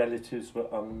whose relatives were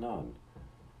unknown.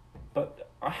 But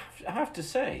I have to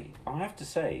say,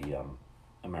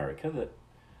 America, that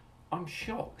I'm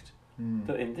shocked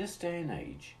that in this day and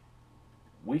age,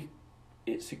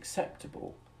 it's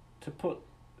acceptable to put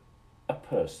a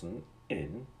person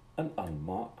in an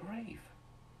unmarked grave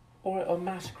or a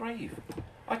mass grave.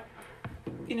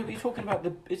 You're talking about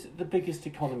is it the biggest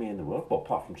economy in the world? Well,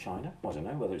 apart from China, I don't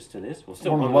know whether it still is. Or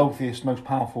still one of the wealthiest, most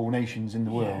powerful nations in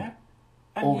the world, yeah.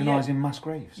 organising mass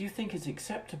graves. You think it's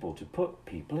acceptable to put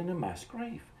people in a mass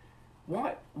grave?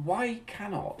 Why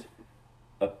cannot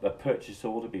a purchase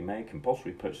order be made,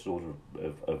 compulsory purchase order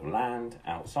of land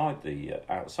outside the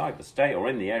state or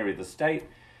in the area of the state,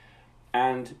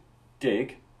 and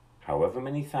dig however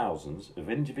many thousands of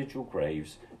individual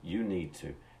graves you need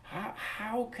to?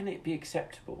 How can it be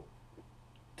acceptable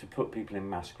to put people in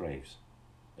mass graves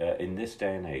in this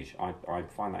day and age? I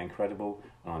find that incredible,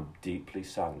 and I'm deeply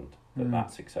saddened that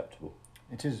that's acceptable.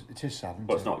 It is sad.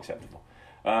 Well, it's not acceptable.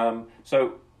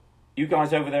 So, you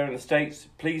guys over there in the States,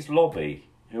 please lobby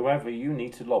whoever you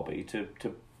need to lobby to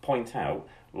point out,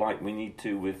 like we need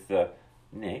to with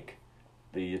Nick,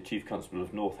 the Chief Constable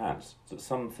of North Hants, that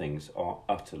some things are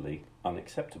utterly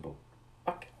unacceptable.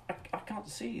 I can't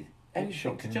see anything to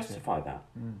shocking, isn't it? justify that.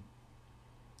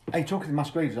 Hey, talking to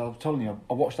Mass Graves, I was telling you,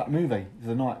 I watched that movie the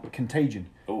other night, Contagion.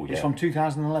 Oh, yeah. It's from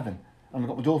 2011, and I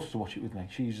got my daughter to watch it with me.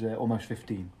 She's almost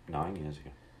 15. 9 years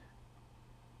ago.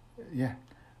 Yeah,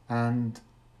 and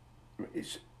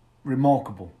it's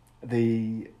remarkable.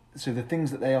 So the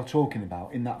things that they are talking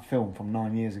about in that film from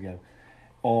 9 years ago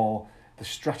are the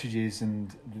strategies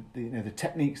and the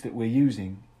techniques that we're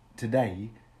using today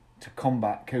to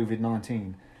combat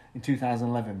COVID-19. In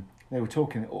 2011, they were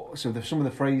talking. So some of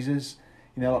the phrases,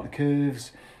 like the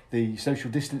curves, the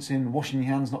social distancing, washing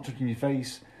your hands, not touching your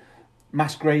face,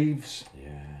 mass graves,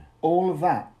 all of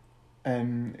that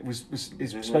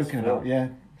is spoken about. Yeah,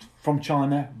 from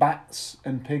China, bats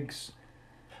and pigs.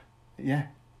 Yeah,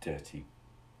 dirty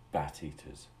bat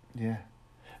eaters. Yeah.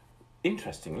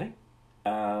 Interestingly,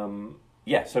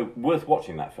 so worth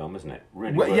watching that film, isn't it?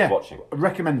 Really worth watching. I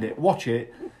recommend it. Watch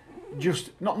it.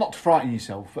 Just not to frighten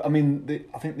yourself. I mean,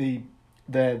 I think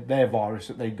their virus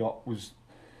that they got was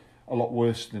a lot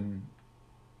worse than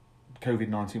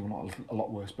COVID-19. Well, not a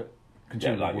lot worse, but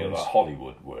considerably worse. Like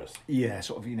Hollywood worse. Yeah,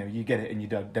 sort of. You get it and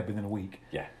you're dead within a week.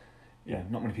 Yeah.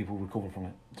 Not many people recover from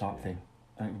it, type thing,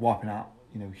 and it's wiping out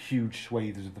huge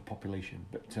swathes of the population.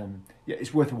 But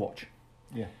it's worth a watch.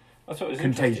 Yeah. I thought it was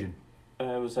Contagion.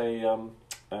 There was a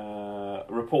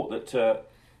report that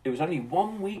it was only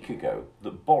 1 week ago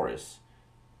that Boris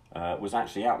was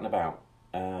actually out and about.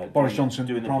 Boris Johnson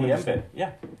doing the Prime PM Minister. bit.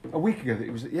 Yeah. A week ago,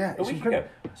 it was. Yeah, a week incredible.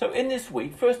 ago. So in this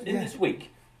week, this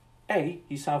week,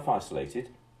 he's self-isolated.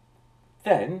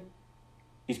 Then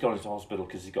he's gone into hospital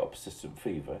because he's got a persistent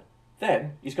fever.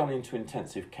 Then he's gone into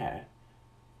intensive care.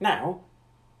 Now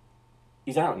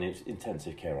he's out in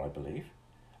intensive care, I believe.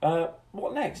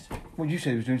 What next? Well, you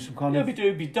said he was doing some kind of...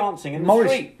 He'll be dancing in the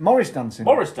street. Morris dancing.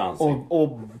 Morris dancing.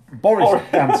 Or Boris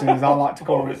dancing, as I like to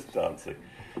call Morris it. dancing.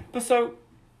 But so,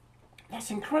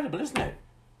 that's incredible, isn't it?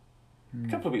 A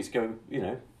couple of weeks ago,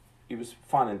 he was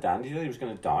fine and dandy, he was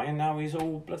going to die, and now he's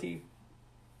all bloody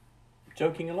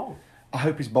joking along. I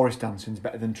hope his Boris dancing is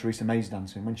better than Theresa May's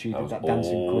dancing when she did that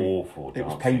dancing queen. It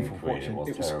was painful watching.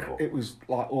 It was terrible. It was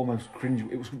like almost cringe.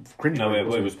 It was cringeworthy.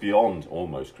 No, it was beyond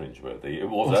almost cringeworthy. It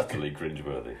was utterly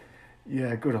cringeworthy.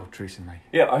 Yeah, good old Theresa May.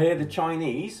 Yeah, I hear the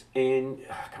Chinese I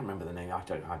can't remember the name. I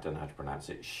don't know how to pronounce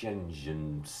it.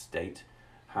 Shenzhen State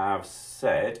have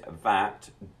said that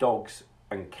dogs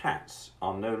and cats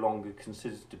are no longer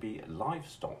considered to be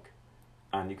livestock,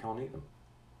 and you can't eat them.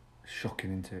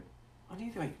 Shocking, isn't it? I knew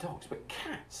you ate dogs, but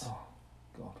cats. Oh,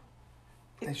 God.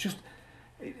 It's just...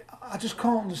 I just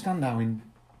can't understand how in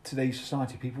today's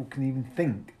society people can even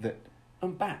think that...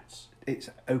 And bats. It's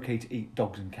okay to eat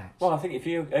dogs and cats. Well, I think if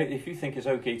you think it's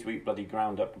okay to eat bloody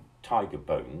ground up tiger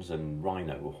bones and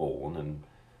rhino horn and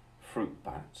fruit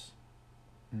bats,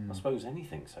 I suppose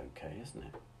anything's okay, isn't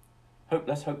it?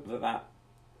 Let's hope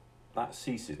that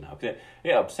ceases now.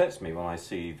 It upsets me when I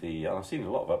see I've seen a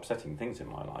lot of upsetting things in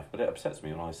my life, but it upsets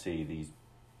me when I see these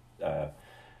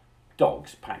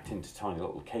dogs packed into tiny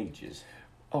little cages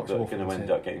that are going to end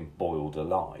up getting boiled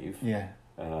alive. Yeah.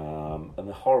 And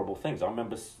the horrible things. I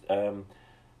remember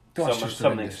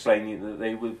someone explaining that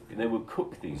they would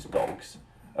cook these dogs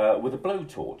with a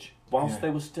blowtorch whilst they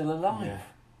were still alive. Yeah.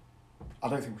 I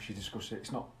don't think we should discuss it.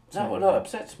 It's not... No, it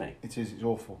upsets me. It is. It's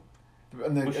awful.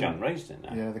 Wish I hadn't raised it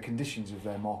now. Yeah, the conditions of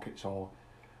their markets are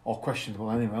questionable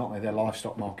anyway, aren't they? They're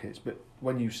livestock markets. But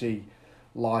when you see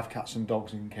live cats and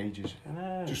dogs in cages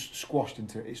just squashed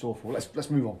into it, it's awful. Let's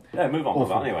move on. Yeah, move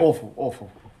on. Anyway.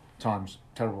 Awful times.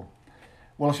 Terrible.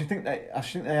 Well, I should think they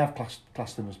have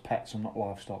classed them as pets and not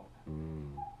livestock.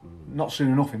 Not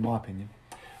soon enough, in my opinion.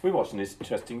 We watched an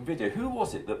interesting video. Who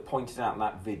was it that pointed out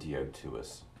that video to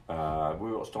us?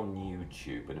 We watched on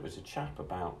YouTube, and it was a chap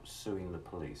about suing the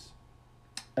police.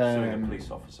 Suing a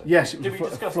police officer. Yes, it was Did we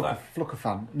discuss that? Flucker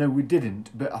fan. No, we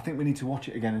didn't, but I think we need to watch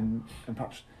it again and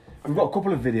perhaps... We've got a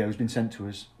couple of videos been sent to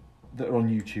us that are on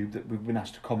YouTube that we've been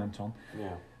asked to comment on.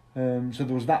 Yeah. So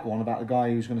there was that one about the guy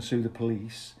who's going to sue the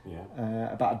police.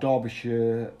 Yeah. About a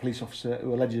Derbyshire police officer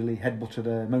who allegedly headbutted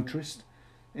a motorist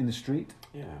in the street.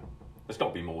 Yeah. There's got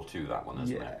to be more to that one,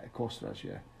 hasn't there? Yeah, of course there is,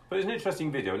 yeah. But it's an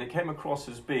interesting video, and it came across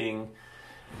as being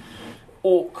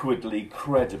awkwardly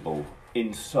credible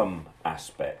in some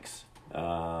aspects.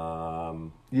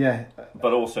 Yeah.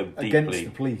 But also against the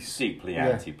police. Deeply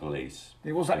anti-police.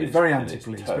 It was actually very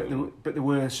anti-police, but there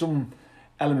were some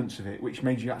elements of it which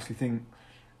made you actually think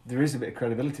there is a bit of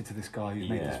credibility to this guy who's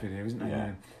made this video, isn't there?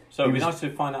 Yeah. So it'd be nice to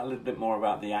find out a little bit more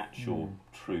about the actual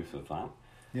truth of that.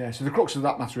 Yeah, so the crux of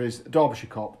that matter is a Derbyshire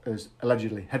cop has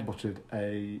allegedly headbutted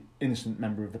a innocent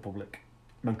member of the public,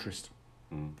 motorist,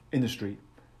 in the street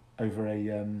over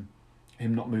a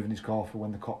him not moving his car for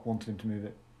when the cop wanted him to move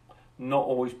it. Not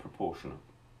always proportionate.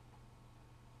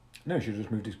 No, he should have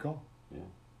just moved his car. Yeah.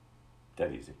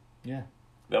 Dead easy. Yeah.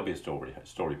 There'll be a story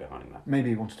behind that. Maybe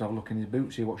he wanted to have a look in his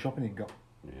boot, see what shopping he'd got.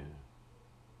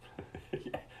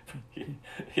 Yeah.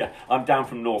 Yeah. I'm down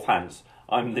from Northants.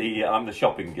 I'm the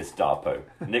shopping Gestapo.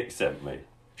 Nick sent me.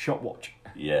 Shop watch.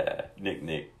 Yeah,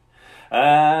 Nick.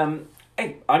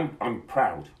 Hey, I'm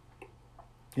proud.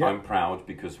 Yeah. I'm proud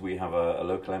because we have a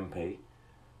local MP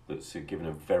that's given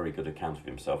a very good account of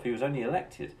himself. He was only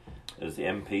elected as the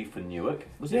MP for Newark.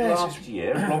 Was it last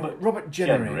year? Robert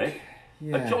Jenrick.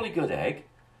 Yeah. A jolly good egg.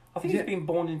 I think he's been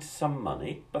born into some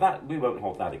money, but that we won't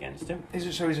hold that against him.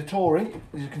 So he's a Tory.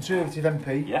 He's a Conservative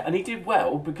MP. Yeah, and he did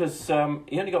well because he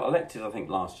only got elected, I think,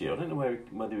 last year. I don't know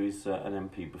whether he was an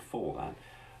MP before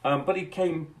that, but he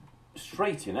came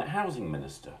straight in at Housing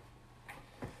Minister.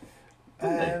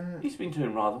 He's been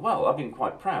doing rather well. I've been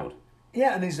quite proud.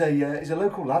 Yeah, and he's a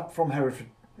local lad from Hereford.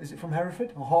 Is it from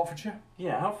Hereford or Hertfordshire?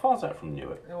 Yeah, how far is that from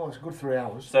Newark? Oh, it's a good 3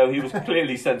 hours. So he was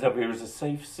clearly sent up here as a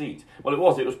safe seat. Well, it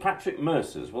was Patrick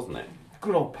Mercer's, wasn't it?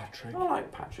 Good old Patrick. I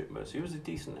like Patrick Mercer. He was a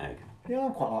decent egg. Yeah, I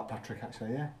quite like Patrick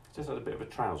actually. Yeah. Just had a bit of a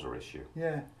trouser issue.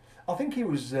 Yeah, I think he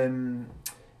was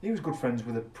good friends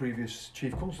with a previous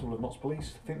chief constable of Notts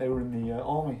Police. I think they were in the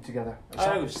army together.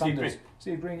 Steve Green.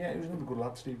 Steve Green, yeah, he was another good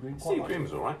lad. Steve Green. Steve Green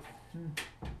was all right.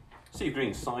 Steve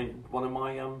Green signed one of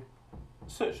my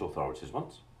search authorities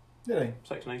once. Did he?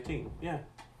 Section 18, yeah.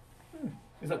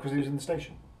 Is that because he was in the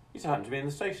station? He just happened to be in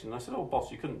the station. I said, "Oh,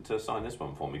 boss, you couldn't sign this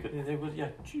one for me, could you?" They were, "Yeah,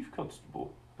 chief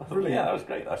constable." I thought, Brilliant. yeah, that was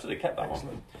great. I should have kept that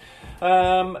Excellent.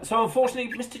 one. So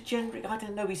unfortunately, Mr. Jenrick, I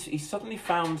don't know, he's suddenly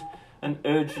found an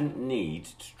urgent need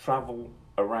to travel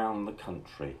around the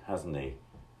country, hasn't he?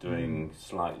 Doing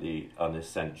slightly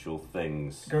unessential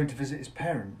things. Going to visit his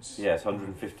parents. Yes,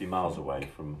 150 miles away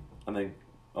from, and then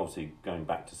obviously going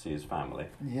back to see his family.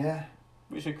 Yeah.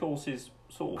 Which of course is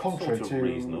sort Contrary of to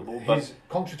reasonable, but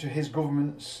contrary to his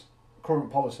government's current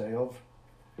policy of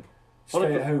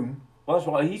stay at home. Well, that's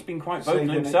why he's been quite Save vocal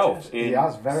the himself. He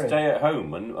has very. Stay at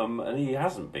home, and he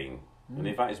hasn't been, and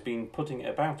in fact, he's been putting it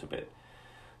about a bit.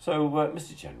 So,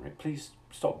 Mr. Jenrick, please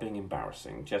stop being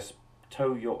embarrassing. Just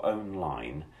toe your own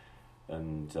line,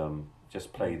 and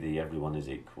just play the everyone is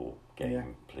equal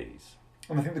game, please.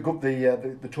 And I think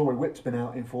the Tory whip's been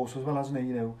out in force as well, hasn't he?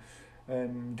 You know.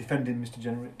 Defending Mr.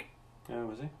 Jenrick.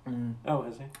 Oh, is he? Oh,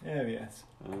 is he? Oh, yes.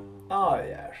 Oh,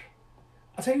 yes.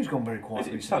 I tell you who's gone very quiet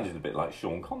It recently. sounded a bit like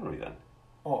Sean Connery then.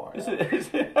 Oh, Is yeah.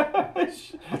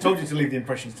 it? I told you to leave the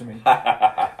impressions to me.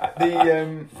 I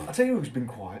tell you who's been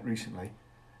quiet recently.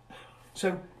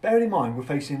 So, bearing in mind, we're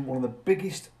facing one of the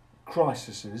biggest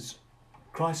crises,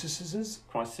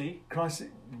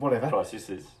 whatever,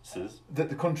 that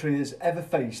the country has ever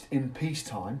faced in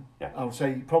peacetime. Yeah. I would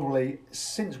say probably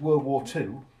since World War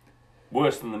II.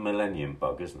 Worse than the Millennium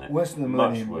Bug, isn't it? Worse than the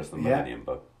Millennium Much worse than the yeah. Millennium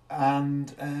Bug.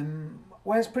 And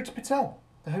where's Priti Patel,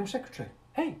 the Home Secretary?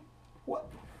 Hey, What?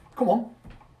 Come on.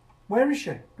 Where is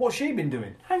she? What's she been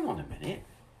doing? hang on a minute.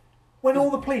 When all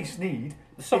the police need...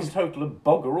 The sum total of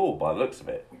bugger all by the looks of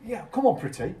it. Yeah, come on,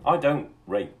 Priti. I don't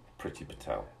rate Priti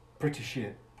Patel. Pretty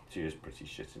shit. She is pretty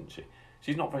shit, isn't she?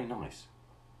 She's not very nice.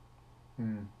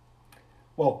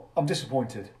 Well, I'm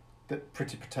disappointed that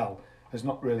Priti Patel has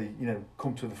not really,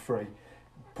 come to the fray,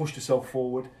 pushed herself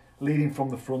forward, leading from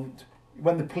the front.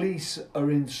 When the police are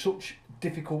in such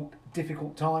difficult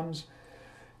times,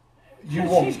 you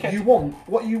want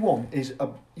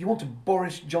a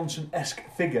Boris Johnson-esque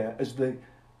figure as the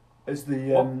It's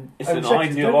Home an Secretary,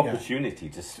 ideal don't you? opportunity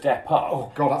to step up.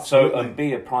 Oh God, absolutely. And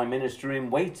be a prime minister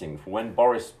in waiting for when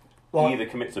Boris either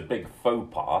commits a big faux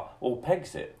pas or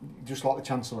pegs it. Just like the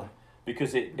Chancellor.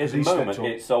 Because at Because the he stepped moment up.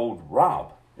 it's old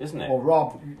Rob, isn't it? Or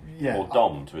Rob, yeah. Or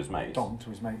Dom to his mates. Dom to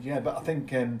his mate, yeah. But I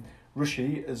think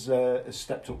Rishi has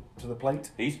stepped up to the plate.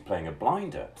 He's playing a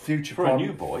blinder. Future For a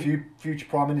new boy. Future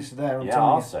Prime Minister there, I'm Yeah, telling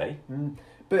I'll you. say.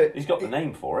 But He's got the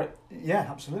name for it. Yeah,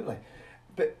 absolutely.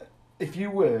 But if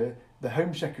you were the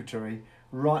Home Secretary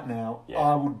right now, Yeah.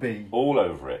 I would be All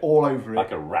over it. all over it.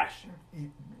 Like a rash.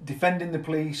 Defending the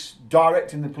police,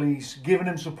 directing the police, giving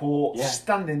them support, Yeah.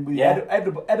 standing with Yeah. your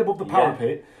head above the Yeah.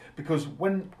 parapet. Because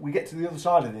when we get to the other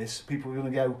side of this, people are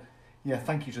going to go, yeah,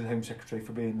 thank you to the Home Secretary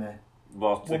for being there.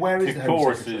 Well, where is the the Home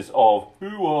choruses of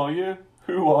 "Who are you?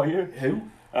 Who are you?" Who?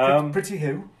 Pretty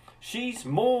who? She's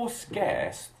more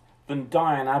scarce than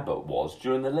Diane Abbott was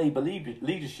during the Labour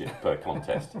leadership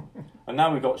contest, and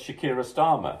now we've got Shakira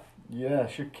Starmer. Yeah,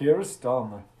 Shakira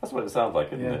Starmer. That's what it sounds like,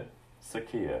 isn't Yeah. it?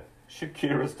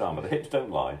 Shakira Starmer. The hips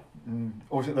don't lie.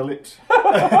 Or is it the lips?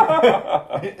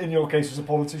 In your case, as a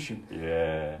politician.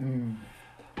 Yeah. Mm.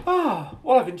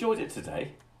 Well, I've enjoyed it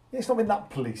today. It's not been that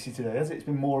policey today, has it? It's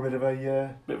been more a bit of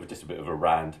a... Just a bit of a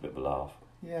rant, a bit of a laugh.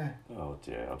 Yeah. Oh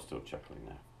dear, I'm still chuckling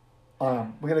now.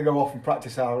 We're going to go off and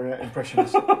practice our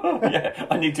impressions. Yeah,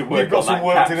 I need to work You've got on some that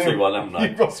work to capsule do. one, haven't I?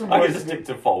 You've got some I'm work going to to do. stick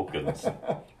to falcons.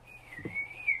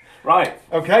 Right.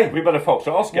 Okay. We better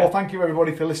Foxtrot Oscar. Well, thank you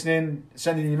everybody for listening,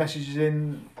 sending your messages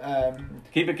in,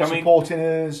 Keep it coming. supporting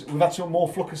us. We've had some more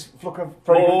Flucker Fragrance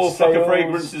More sales. Flucker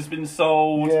Fragrance has been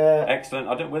sold. Yeah. Excellent.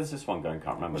 I don't. Where's this one going?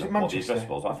 Can't remember Was it what the Manchester? address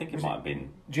was. I think it Was might it have been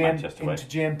GM, Manchester way. into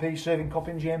GMP, serving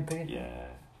copy in GMP. Yeah.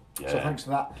 Yeah. So thanks for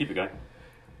that. Keep it going.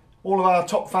 All of our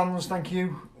top fans, thank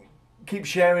you. Keep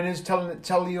sharing us,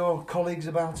 tell your colleagues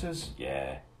about us.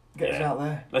 Yeah. Get us out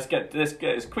there. Let's get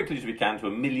as quickly as we can to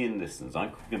 1 million listeners. I'm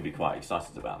going to be quite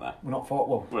excited about that. We're not far,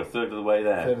 well, We're a third of the way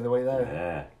there. third of the way there.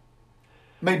 Yeah.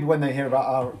 Maybe when they hear about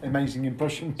our amazing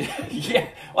impressions. Yeah.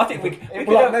 I think we It could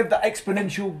will have that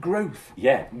exponential growth.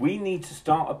 Yeah, we need to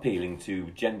start appealing to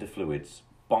gender fluids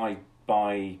by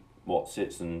what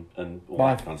sits and all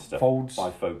By that kind of stuff. folds.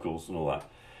 Bifocals and all that.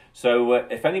 So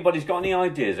if anybody's got any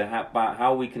ideas about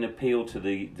how we can appeal to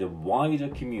the wider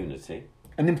community,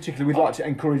 And in particular, we'd like to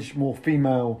encourage more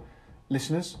female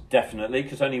listeners. definitely,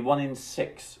 because only 1 in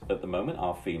 6 at the moment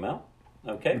are female.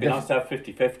 Okay, it'd be nice to have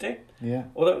 50-50. Yeah.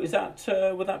 Although,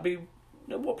 would that be,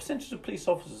 what percentage of police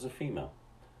officers are female?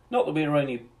 Not that we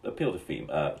only appeal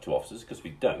to officers, because we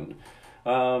don't.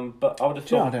 But I would have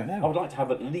Do you know, thought, I don't know. I would like to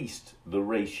have at least the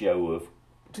ratio of,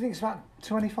 Do you think it's about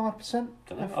 25%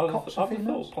 I don't of know, cops I are would have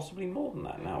females? thought possibly more than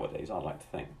that nowadays, I'd like to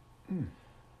think. Hmm.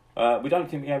 We don't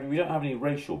have any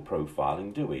racial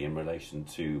profiling, do we, in relation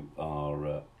to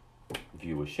our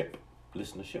viewership,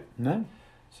 listenership? No.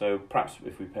 So perhaps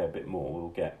if we pay a bit more, we'll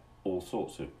get all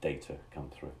sorts of data come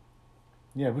through.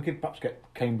 Yeah, we could perhaps get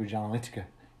Cambridge Analytica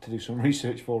to do some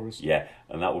research for us. Yeah,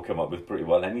 and that will come up with pretty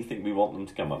well anything we want them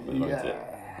to come up with, won't it?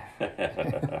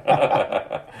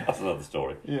 That's another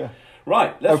story. Yeah.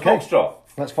 Right, let's Okay. Foxtrot.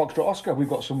 Let's Foxtrot Oscar. We've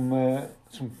got some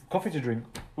coffee to drink.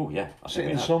 Oh yeah, I Sit think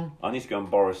we in the have. sun. I need to go and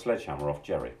borrow a sledgehammer off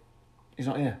Jerry. He's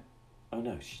not here. Oh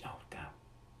no, oh damn.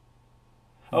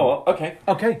 Oh, well, okay.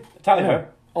 Okay. Tally Yeah. ho.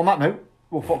 On that note,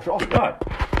 we'll Foxtrot Oscar.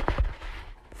 Right.